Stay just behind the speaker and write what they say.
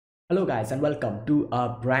Hello guys and welcome to a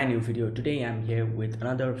brand new video. Today I'm here with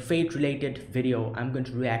another fate related video. I'm going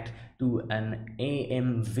to react to an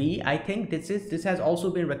AMV. I think this has also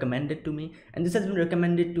been recommended to me, and this has been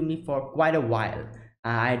recommended to me for quite a while.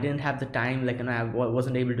 I didn't have the time, I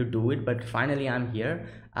wasn't able to do it, but finally I'm here.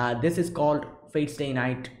 This is called Fate Stay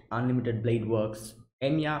Night Unlimited Blade Works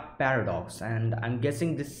Emiya Paradox, and I'm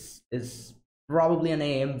guessing this is probably an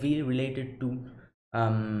AMV related to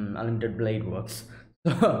Unlimited Blade Works.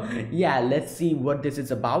 So yeah, let's see what this is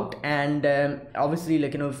about. And obviously,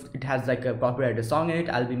 if it has like a copyrighted song in it,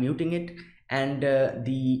 I'll be muting it. And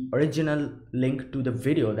the original link to the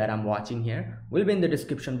video that I'm watching here will be in the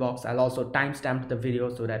description box. I'll also timestamp the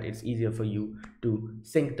video so that it's easier for you to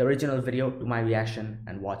sync the original video to my reaction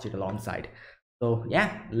and watch it alongside. So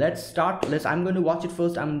yeah, let's start. I'm going to watch it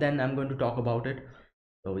first, and then I'm going to talk about it.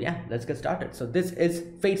 So yeah, let's get started. So this is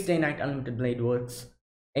Fate Stay Night Unlimited Blade Works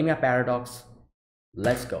Emiya Paradox.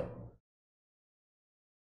 Let's go.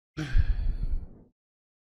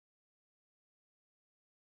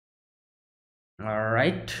 All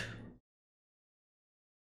right.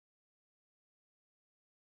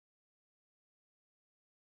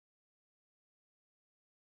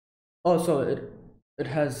 Oh, so it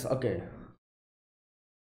has, okay.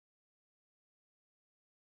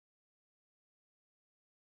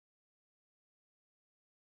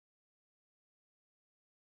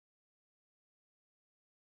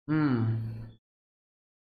 Hmm.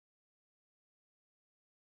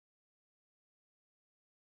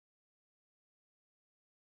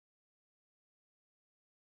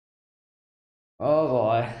 Oh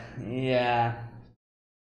boy. Yeah.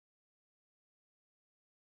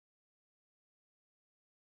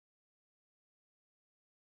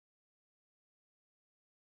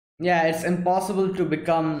 Yeah, it's impossible to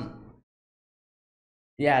become,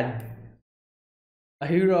 yeah, a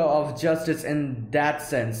hero of justice in that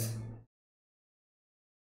sense.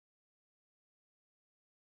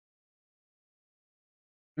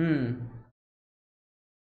 Hmm.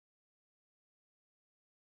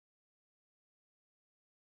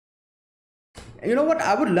 You know what?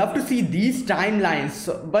 I would love to see these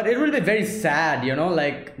timelines, but it will be very sad,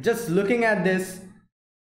 like just looking at this.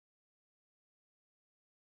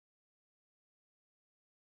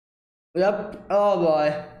 Yep. Oh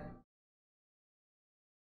boy.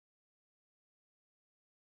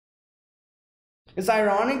 It's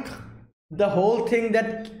ironic. The whole thing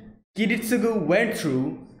that Kiritsugu went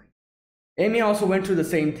through, Emiya also went through the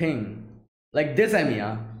same thing. Like this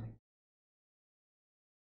Emiya.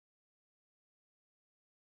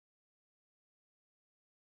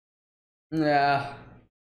 Yeah,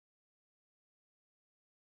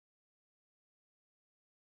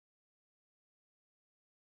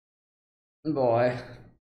 boy.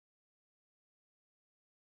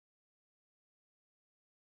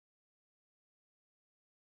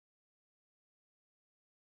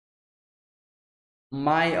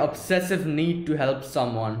 My obsessive need to help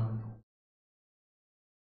someone.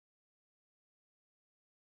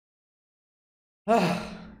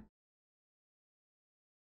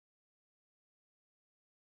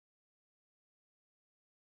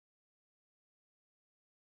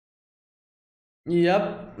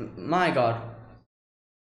 Yep, my god.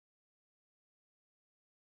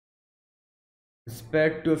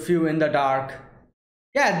 Spared to a few in the dark.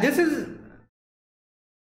 Yeah, this is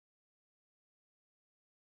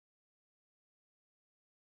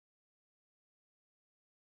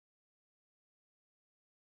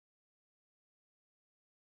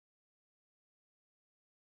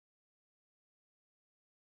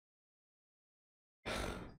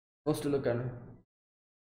supposed to look at me.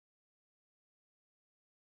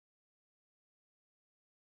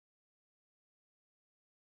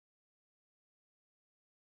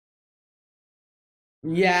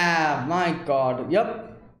 Yeah, my god. Yep.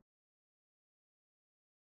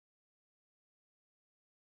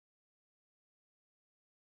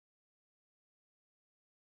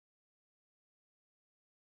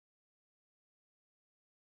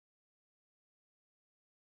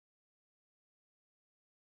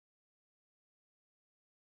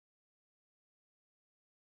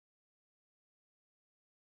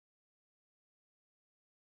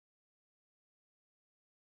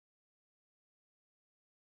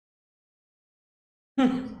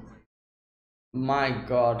 My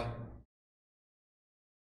god.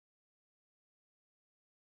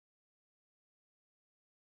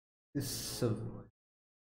 This is so.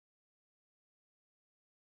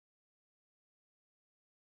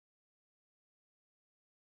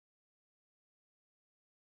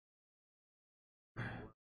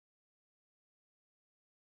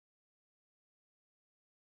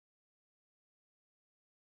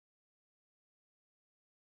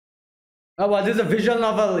 Oh, well, this is a visual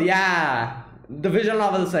novel. Yeah, the visual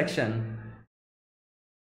novel section.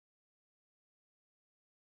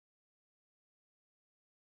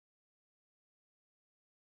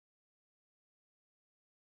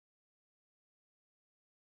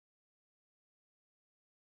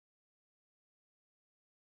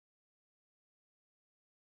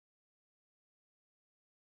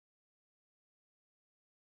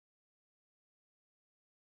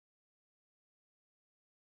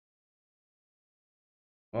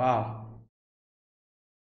 Wow.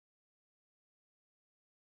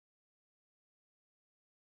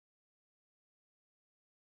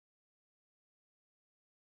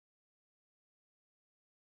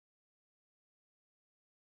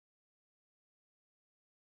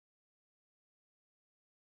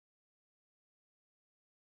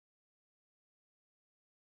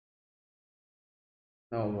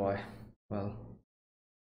 Oh boy. Well,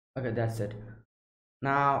 okay, that's it.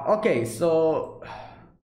 Now, okay, so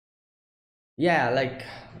yeah, like,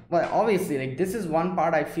 well, obviously, like, this is one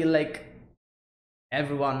part I feel like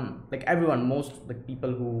everyone, most like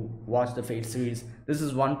people who watch the Fate series, this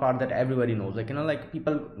is one part that everybody knows. Like, like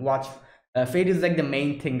people watch Fate is like the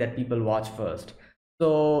main thing that people watch first.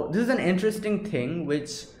 So this is an interesting thing,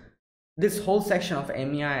 which this whole section of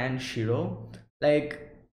Emiya and Shiro, like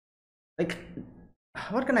like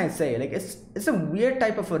what can I say, like it's a weird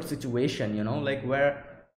type of a situation, like where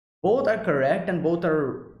both are correct and both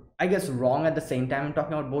are, I guess, wrong at the same time. I'm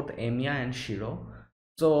talking about both Emiya and Shiro.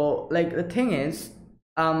 So like the thing is,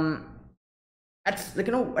 um at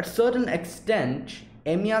at certain extent,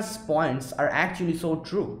 Emiya's points are actually so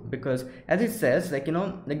true, because as it says, like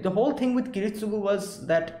the whole thing with Kiritsugu was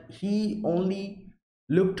that he only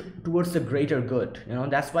looked towards the greater good.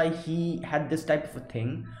 That's why he had this type of a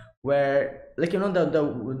thing where, like,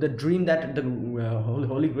 the dream that the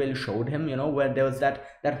Holy Grail showed him, where there was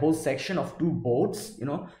that whole section of two boats,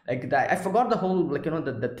 like that. I forgot the whole, like,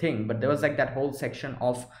 the thing, but there was like that whole section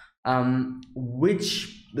of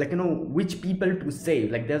which, like, which people to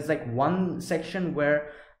save. Like there's like one section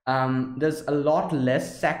where there's a lot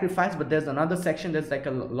less sacrifice, but there's another section there's like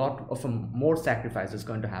a lot of more sacrifice is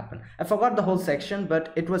going to happen. I forgot the whole section,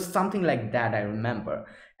 but it was something like that, I remember.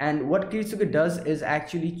 And what Kiritsuge does is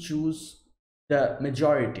actually choose the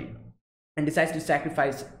majority and decides to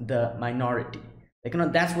sacrifice the minority.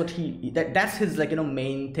 Like, that's what that's his, like,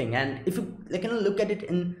 main thing. And if you, like, look at it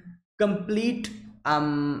in complete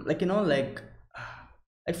like,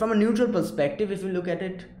 like from a neutral perspective, if you look at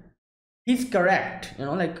it, he's correct.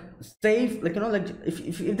 Like, save, like, like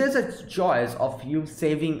if there's a choice of you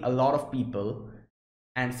saving a lot of people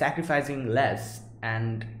and sacrificing less,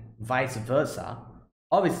 and vice versa,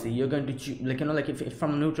 obviously you're going to choose, like, like if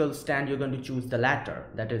from a neutral stand, you're going to choose the latter,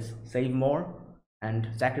 that is, save more and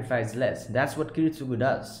sacrifice less. That's what Kiritsugu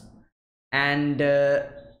does. And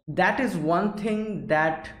that is one thing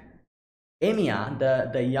that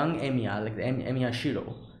Emiya, the young Emiya, like the Emiya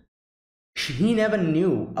Shiro, he never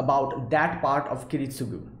knew about that part of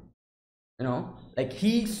Kiritsugu. Like,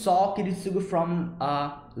 he saw Kiritsugu from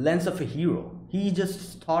a lens of a hero. He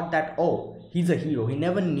just thought that, oh, he's a hero. He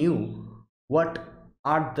never knew what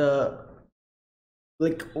are the,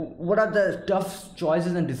 like, what are the tough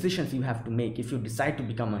choices and decisions you have to make if you decide to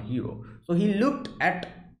become a hero. So he looked at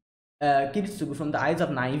Kiritsugu from the eyes of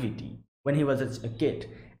naivety when he was a kid,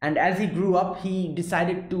 and as he grew up, he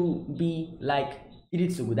decided to be like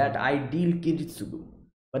Kiritsugu, that ideal Kiritsugu.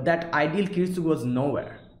 But that ideal Kiritsugu was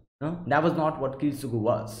nowhere. That was not what Kiritsugu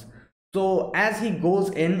was. So as he goes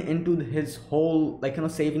into his whole, like,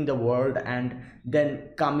 saving the world, and then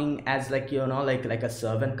coming as, like, like a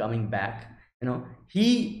servant coming back,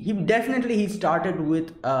 he definitely, he started with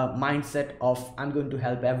a mindset of, I'm going to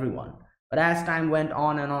help everyone. But as time went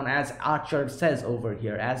on and on, as Archer says over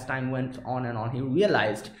here, as time went on and on, he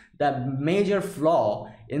realized the major flaw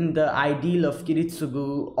in the ideal of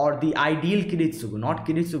Kiritsugu, or the ideal Kiritsugu, not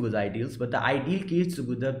Kiritsugu's ideals, but the ideal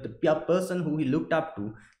Kiritsugu, the person who he looked up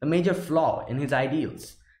to, the major flaw in his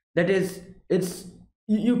ideals, that is, it's,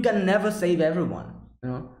 you can never save everyone.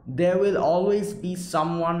 There will always be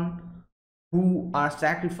someone who are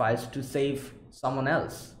sacrificed to save someone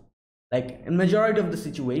else, like in majority of the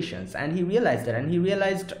situations. And he realized that, and he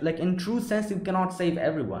realized, like, in true sense, you cannot save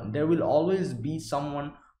everyone. There will always be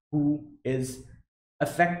someone who is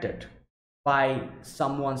affected by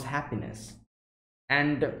someone's happiness.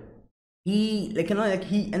 And he, like, like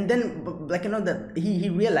he, and then, like, that he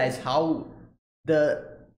realized how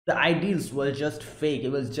the ideals were just fake.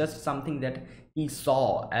 It was just something that he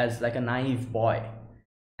saw as, like, a naive boy.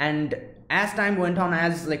 And as time went on,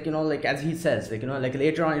 as, like, like as he says, like, like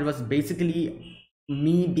later on, it was basically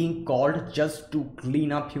me being called just to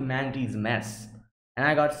clean up humanity's mess. And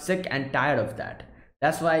I got sick and tired of that.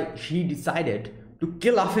 That's why she decided to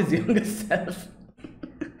kill off his younger self.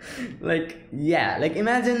 Like, yeah, like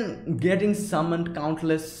imagine getting summoned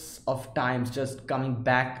countless of times, just coming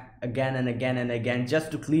back again and again and again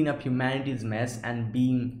just to clean up humanity's mess, and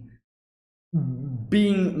being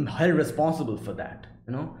held responsible for that,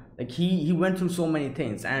 you know. Like he went through so many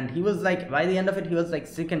things, and he was like, by the end of it, he was like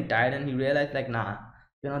sick and tired, and he realized like, nah,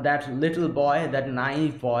 you know, that little boy, that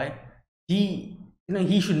naive boy, he, you know,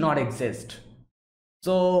 he should not exist.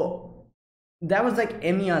 So that was like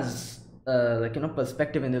Emiya's like, you know,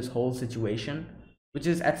 perspective in this whole situation, which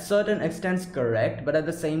is at certain extents correct, but at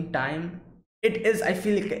the same time it is, I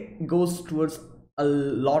feel like it goes towards a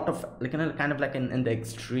lot of like, you know, kind of like in the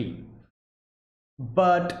extreme.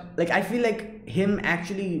 But like I feel like him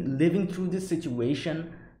actually living through this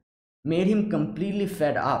situation made him completely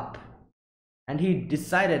fed up, and he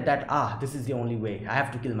decided that, ah, this is the only way, I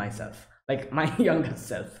have to kill myself, like my younger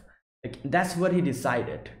self. Like that's what he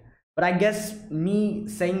decided. But I guess me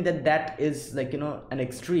saying that that is like, you know, an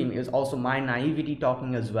extreme is also my naivety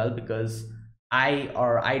talking as well, because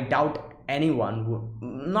I doubt anyone who,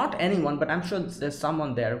 not anyone, but I'm sure there's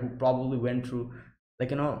someone there who probably went through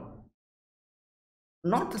like, you know,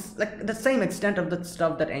 not this, like the same extent of the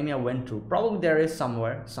stuff that Emiya went through. Probably there is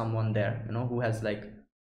somewhere someone there, you know, who has like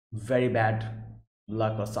very bad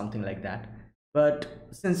luck or something like that. But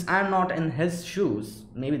since I'm not in his shoes,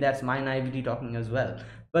 maybe that's my naivety talking as well.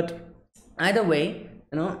 But either way,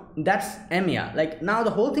 you know, that's Emiya. Like now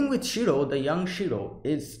the whole thing with Shiro, the young Shiro,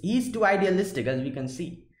 is he's too idealistic, as we can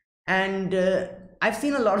see. And I've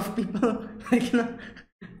seen a lot of people like, you know,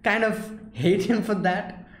 kind of hate him for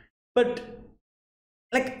that. But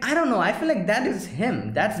like I don't know, I feel like that is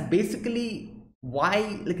him. That's basically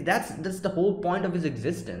why, like that's the whole point of his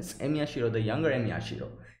existence. Emiya Shiro, the younger Emiya Shiro,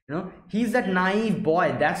 you know, he's that naive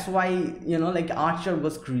boy. That's why, you know, like Archer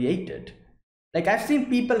was created. Like I've seen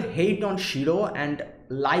people hate on Shiro and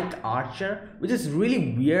like Archer, which is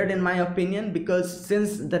really weird in my opinion, because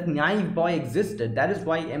since that naive boy existed, that is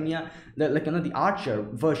why Emiya, like, you know, the Archer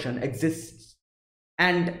version exists.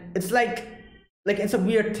 And it's like it's a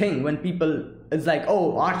weird thing when people, it's like,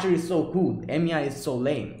 oh, Archer is so cool, Emiya is so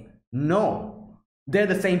lame. No, they're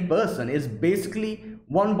the same person. It's basically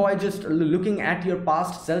one boy just looking at your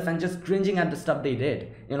past self and just cringing at the stuff they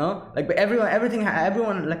did, you know. Like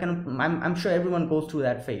everyone like, I'm sure everyone goes through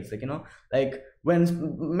that phase, like, you know, like when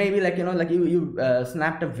maybe like, you know, like you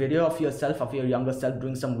snapped a video of yourself, of your younger self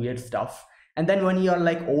doing some weird stuff, and then when you're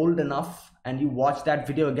like old enough and you watch that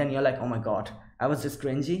video again, you're like, oh my god, I was just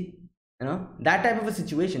cringy, you know, that type of a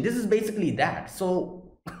situation. This is basically that.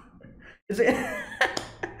 So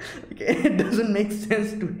it doesn't make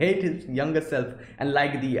sense to hate his younger self and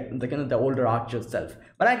like the kind of the older Archer self.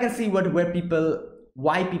 But I can see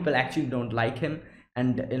why people actually don't like him,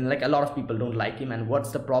 and like a lot of people don't like him, and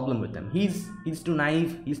what's the problem with him. He's too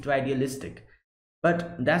naive, he's too idealistic.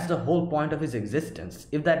 But that's the whole point of his existence.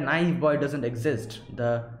 If that naive boy doesn't exist,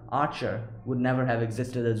 the Archer would never have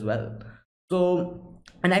existed as well. So,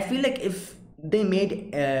 and I feel like if they made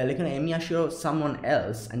like, you know, Emiya Shiro someone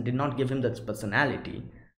else and did not give him that personality,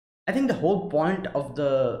 I think the whole point of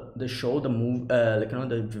the show, the move, like, you know,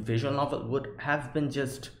 the visual novel would have been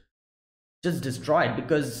just destroyed,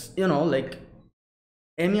 because, you know, like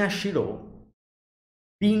Emiya Shiro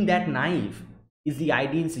being that naive is the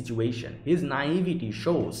ideal situation. His naivety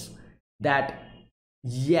shows that,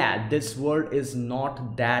 yeah, this world is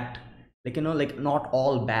not that, like, you know, like not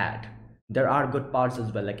all bad. There are good parts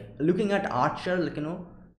as well. Like looking at Archer, like, you know,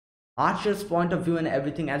 Archer's point of view and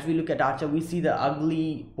everything, as we look at Archer, we see the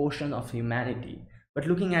ugly portion of humanity. But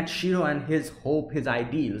looking at Shiro and his hope, his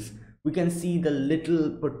ideals, we can see the little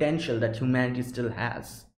potential that humanity still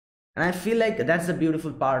has. And I feel like that's the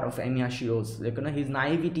beautiful part of Emiya Shiro's, like, you know, his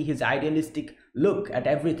naivety, his idealistic look at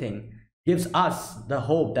everything gives us the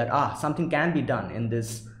hope that, something can be done in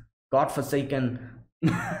this godforsaken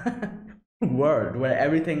world where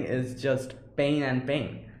everything is just pain and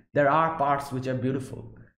pain. There are parts which are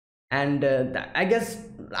beautiful. And I guess,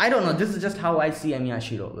 I don't know, this is just how I see Emiya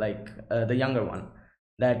Shiro, like the younger one,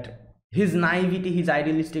 that his naivety, his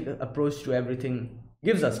idealistic approach to everything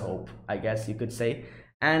gives us hope, I guess you could say.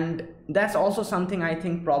 And that's also something I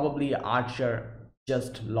think probably Archer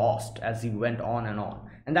just lost as he went on and on.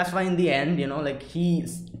 And that's why in the end, you know, like he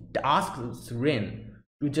asks Rin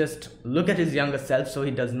to just look at his younger self so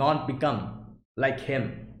he does not become like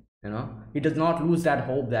him, you know. He does not lose that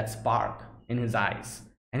hope, that spark in his eyes.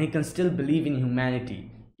 And he can still believe in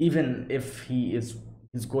humanity, even if he's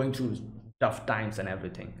going through tough times and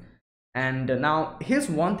everything. And now here's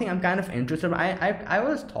one thing I'm kind of interested. I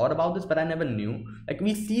always thought about this, but I never knew. Like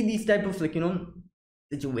we see these type of like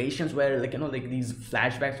situations where like like these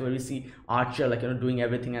flashbacks where we see Archer like doing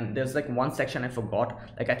everything, and there's like one section I forgot.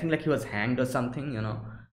 Like I think like he was hanged or something,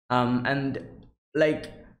 and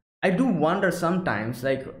like I do wonder sometimes,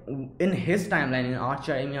 like in his timeline, in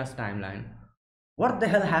Archer Emiya's timeline, what the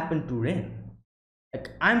hell happened to Rin? Like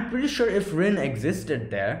I'm pretty sure if Rin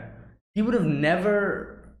existed there, he would have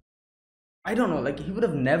never, I don't know, like he would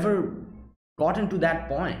have never gotten to that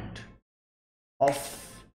point of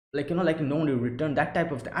like like no one will return, that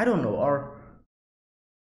type of thing. I don't know, or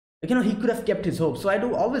like he could have kept his hope. So I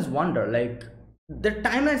do always wonder, like the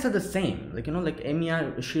timelines are the same, like like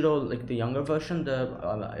Emiya Shiro, like the younger version, the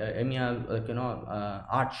Emiya like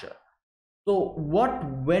Archer. So what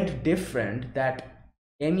went different that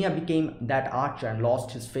Emiya became that Archer and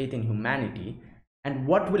lost his faith in humanity, and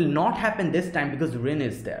what will not happen this time because Rin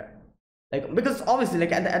is there? Like because obviously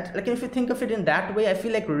like like if you think of it in that way, I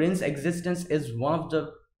feel like Rin's existence is one of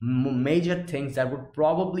the major things that would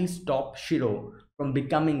probably stop Shiro from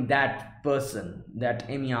becoming that person, that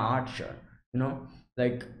Emiya Archer,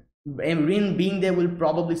 like Rin being there will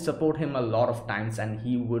probably support him a lot of times, and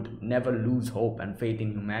he would never lose hope and faith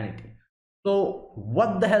in humanity. So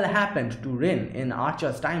what the hell happened to Rin in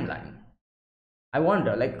Archer's timeline? I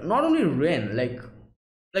wonder. Like not only Rin, like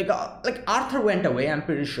Arthur went away, I'm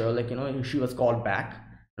pretty sure, like she was called back,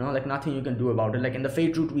 like nothing you can do about it. Like in the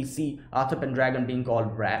Fate route we see Arthur Pendragon being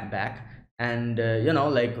called back, and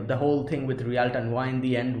like the whole thing with Rialta and Noir in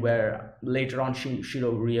the end, where later on Shiro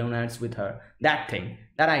reunites with her, that thing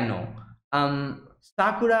that I know.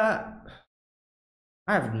 Sakura,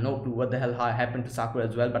 I have no clue what the hell happened to Sakura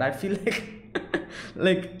as well, but I feel like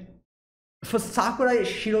like for Sakura,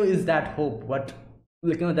 Shiro is that hope. What,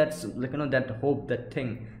 like that's like that hope, that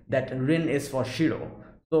thing that Rin is for Shiro.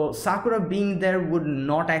 So Sakura being there would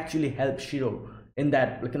not actually help Shiro in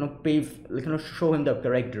that, like pave, like show him the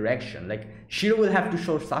correct direction. Like Shiro will have to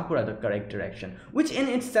show Sakura the correct direction, which in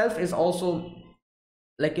itself is also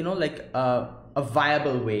like a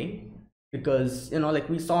viable way, because like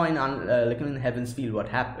we saw in like in Heaven's Field what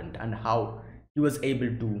happened and how he was able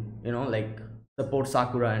to like support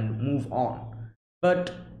Sakura and move on.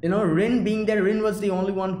 But Rin being there, Rin was the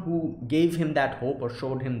only one who gave him that hope or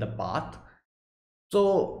showed him the path.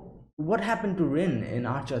 So what happened to Rin in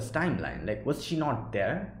Archer's timeline? Like was she not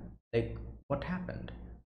there? Like what happened?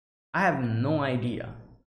 I have no idea.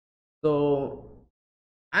 So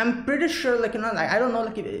I'm pretty sure, like like, I don't know,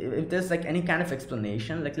 like if there's like any kind of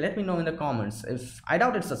explanation, like let me know in the comments. If I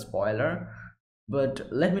doubt it's a spoiler, but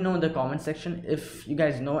let me know in the comment section if you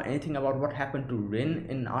guys know anything about what happened to Rin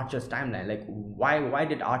in Archer's timeline. Like why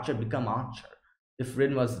did Archer become Archer if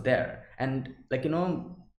Rin was there? And like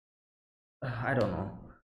I don't know.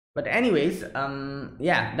 But anyways,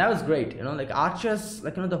 yeah, that was great. Like Archer's,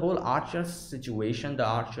 like the whole Archer situation, the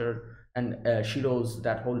Archer and Shiro's,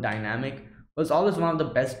 that whole dynamic was always one of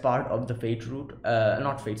the best part of the Fate route,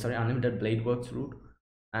 not Fate, sorry, Unlimited Blade Works route,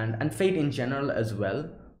 and Fate in general as well.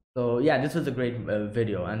 So yeah, this was a great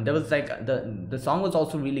video, and there was like the song was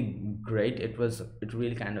also really great. It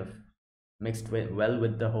really kind of mixed well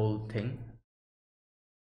with the whole thing.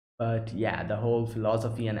 But yeah, the whole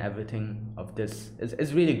philosophy and everything of this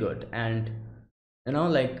is really good. And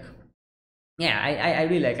like yeah, I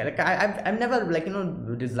really like it. Like I've never like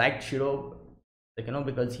disliked Shiro, like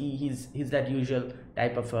because he's that usual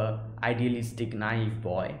type of a idealistic naive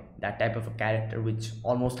boy, that type of a character which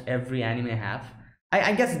almost every anime have.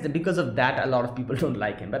 I guess because of that a lot of people don't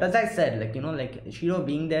like him. But as I said, like like Shiro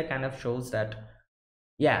being there kind of shows that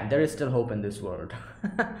yeah, there is still hope in this world.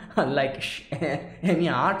 Like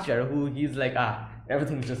Emiya Archer, who he's like,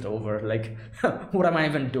 everything's just over. Like, what am I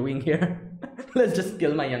even doing here? Let's just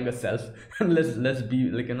kill my younger self and let's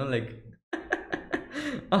be like like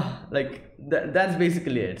like that's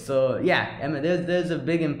basically it. So yeah, I mean, there's a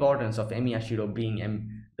big importance of Emiya Shiro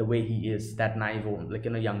being the way he is, that naive, like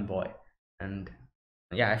young boy. And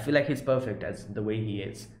yeah, I feel like he's perfect as the way he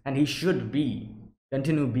is, and he should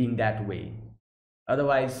continue being that way.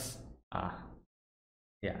 Otherwise,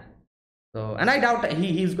 yeah. So, and I doubt that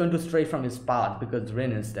he's going to stray from his path because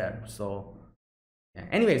Rin is there. So yeah.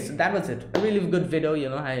 Anyways, that was it. A really good video.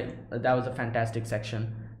 That was a fantastic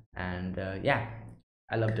section, and yeah,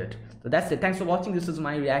 I loved it. So that's it. Thanks for watching. This is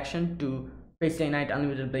my reaction to Fate Stay Night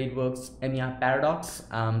Unlimited Blade Works Emiya Paradox.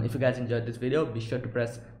 If you guys enjoyed this video, be sure to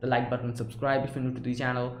press the like button, subscribe if you're new to the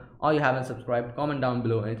channel, or you haven't subscribed. Comment down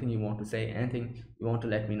below anything you want to say, anything you want to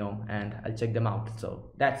let me know, and I'll check them out.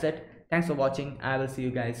 So that's it. Thanks for watching. I will see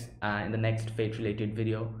you guys in the next Fate related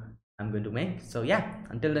video I'm going to make. So yeah,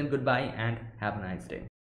 until then, goodbye and have a nice day.